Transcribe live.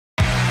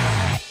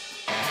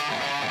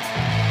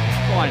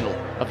final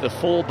of the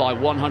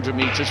 4x100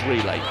 metres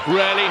relay.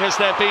 Rarely has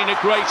there been a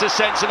greater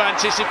sense of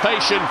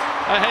anticipation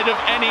ahead of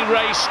any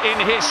race in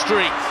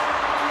history.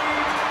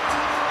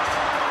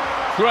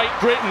 Great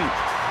Britain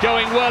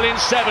going well in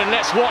 7.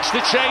 Let's watch the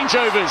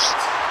changeovers.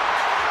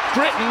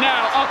 Britain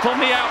now up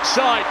on the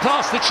outside,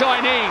 past the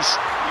Chinese.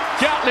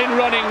 Gatlin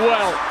running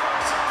well.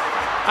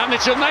 And the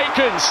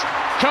Jamaicans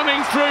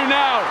coming through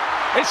now.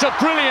 It's a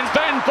brilliant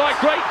bend by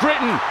Great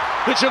Britain.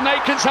 The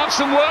Jamaicans have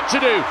some work to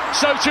do,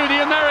 so too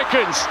the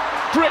Americans.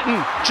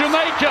 Britain,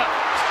 Jamaica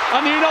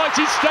and the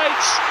United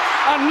States.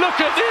 And look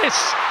at this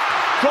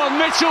from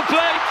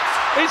Mitchell-Blake.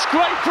 It's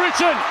Great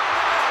Britain.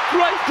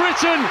 Great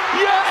Britain,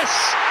 yes!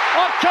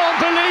 I can't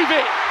believe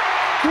it.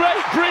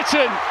 Great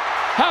Britain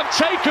have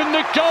taken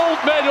the gold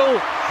medal.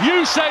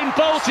 Usain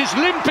Bolt is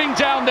limping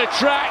down the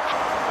track.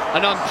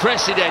 An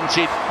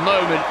unprecedented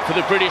moment for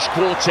the British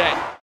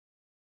quartet.